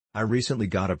I recently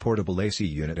got a portable AC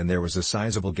unit and there was a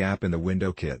sizable gap in the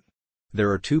window kit. There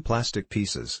are two plastic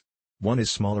pieces. One is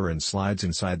smaller and slides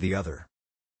inside the other.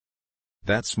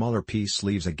 That smaller piece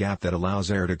leaves a gap that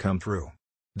allows air to come through.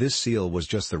 This seal was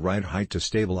just the right height to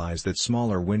stabilize that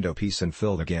smaller window piece and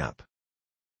fill the gap.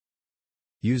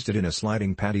 Used it in a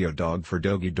sliding patio dog for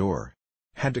dogie door.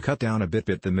 Had to cut down a bit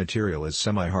but the material is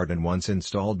semi-hard and once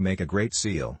installed make a great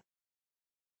seal.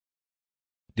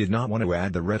 Did not want to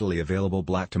add the readily available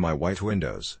black to my white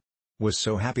windows. Was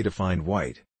so happy to find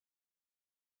white.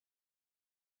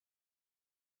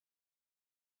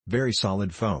 Very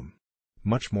solid foam.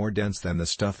 Much more dense than the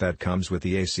stuff that comes with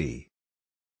the AC.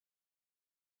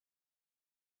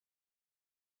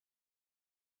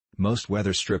 Most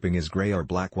weather stripping is gray or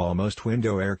black while most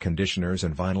window air conditioners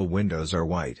and vinyl windows are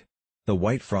white. The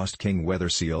White Frost King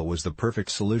Weatherseal was the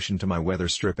perfect solution to my weather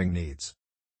stripping needs.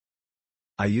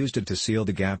 I used it to seal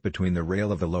the gap between the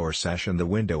rail of the lower sash and the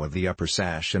window of the upper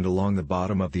sash and along the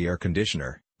bottom of the air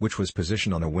conditioner, which was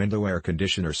positioned on a window air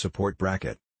conditioner support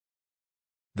bracket.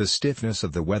 The stiffness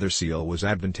of the Weatherseal was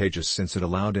advantageous since it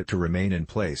allowed it to remain in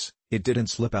place, it didn't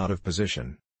slip out of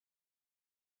position.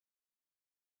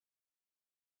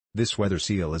 This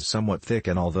Weatherseal is somewhat thick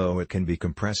and although it can be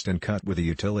compressed and cut with a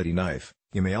utility knife,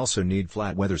 you may also need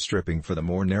flat weather stripping for the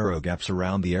more narrow gaps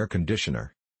around the air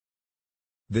conditioner.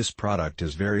 This product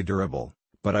is very durable,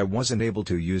 but I wasn't able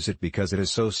to use it because it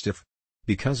is so stiff.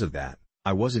 Because of that,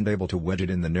 I wasn't able to wedge it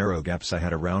in the narrow gaps I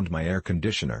had around my air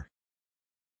conditioner.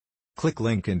 Click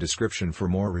link in description for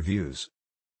more reviews.